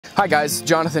Hi guys,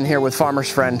 Jonathan here with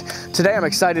Farmer's Friend. Today I'm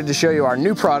excited to show you our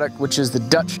new product, which is the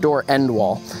Dutch door end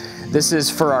wall. This is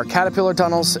for our Caterpillar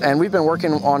tunnels, and we've been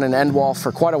working on an end wall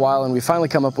for quite a while, and we finally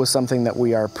come up with something that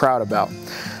we are proud about.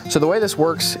 So the way this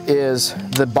works is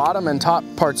the bottom and top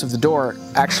parts of the door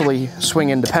actually swing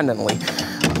independently.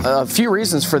 A few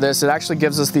reasons for this: it actually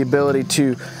gives us the ability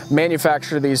to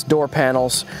manufacture these door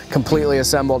panels completely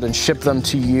assembled and ship them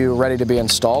to you ready to be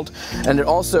installed. And it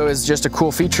also is just a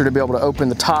cool feature to be able to open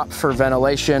the top for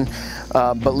ventilation,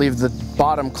 but leave the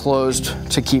bottom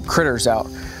closed to keep critters out.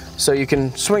 So you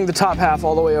can swing the top half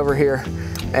all the way over here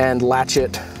and latch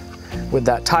it with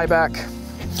that tie back.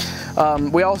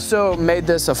 We also made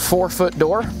this a 4-foot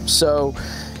door, so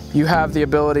you have the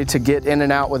ability to get in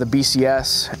and out with a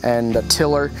BCS and a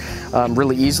tiller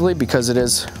really easily because it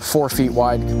is 4 feet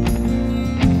wide.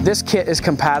 This kit is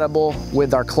compatible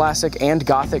with our classic and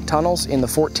Gothic tunnels in the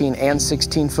 14 and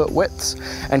 16 foot widths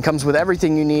and comes with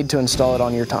everything you need to install it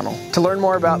on your tunnel. To learn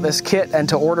more about this kit and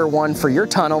to order one for your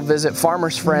tunnel, visit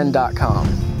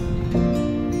farmersfriend.com.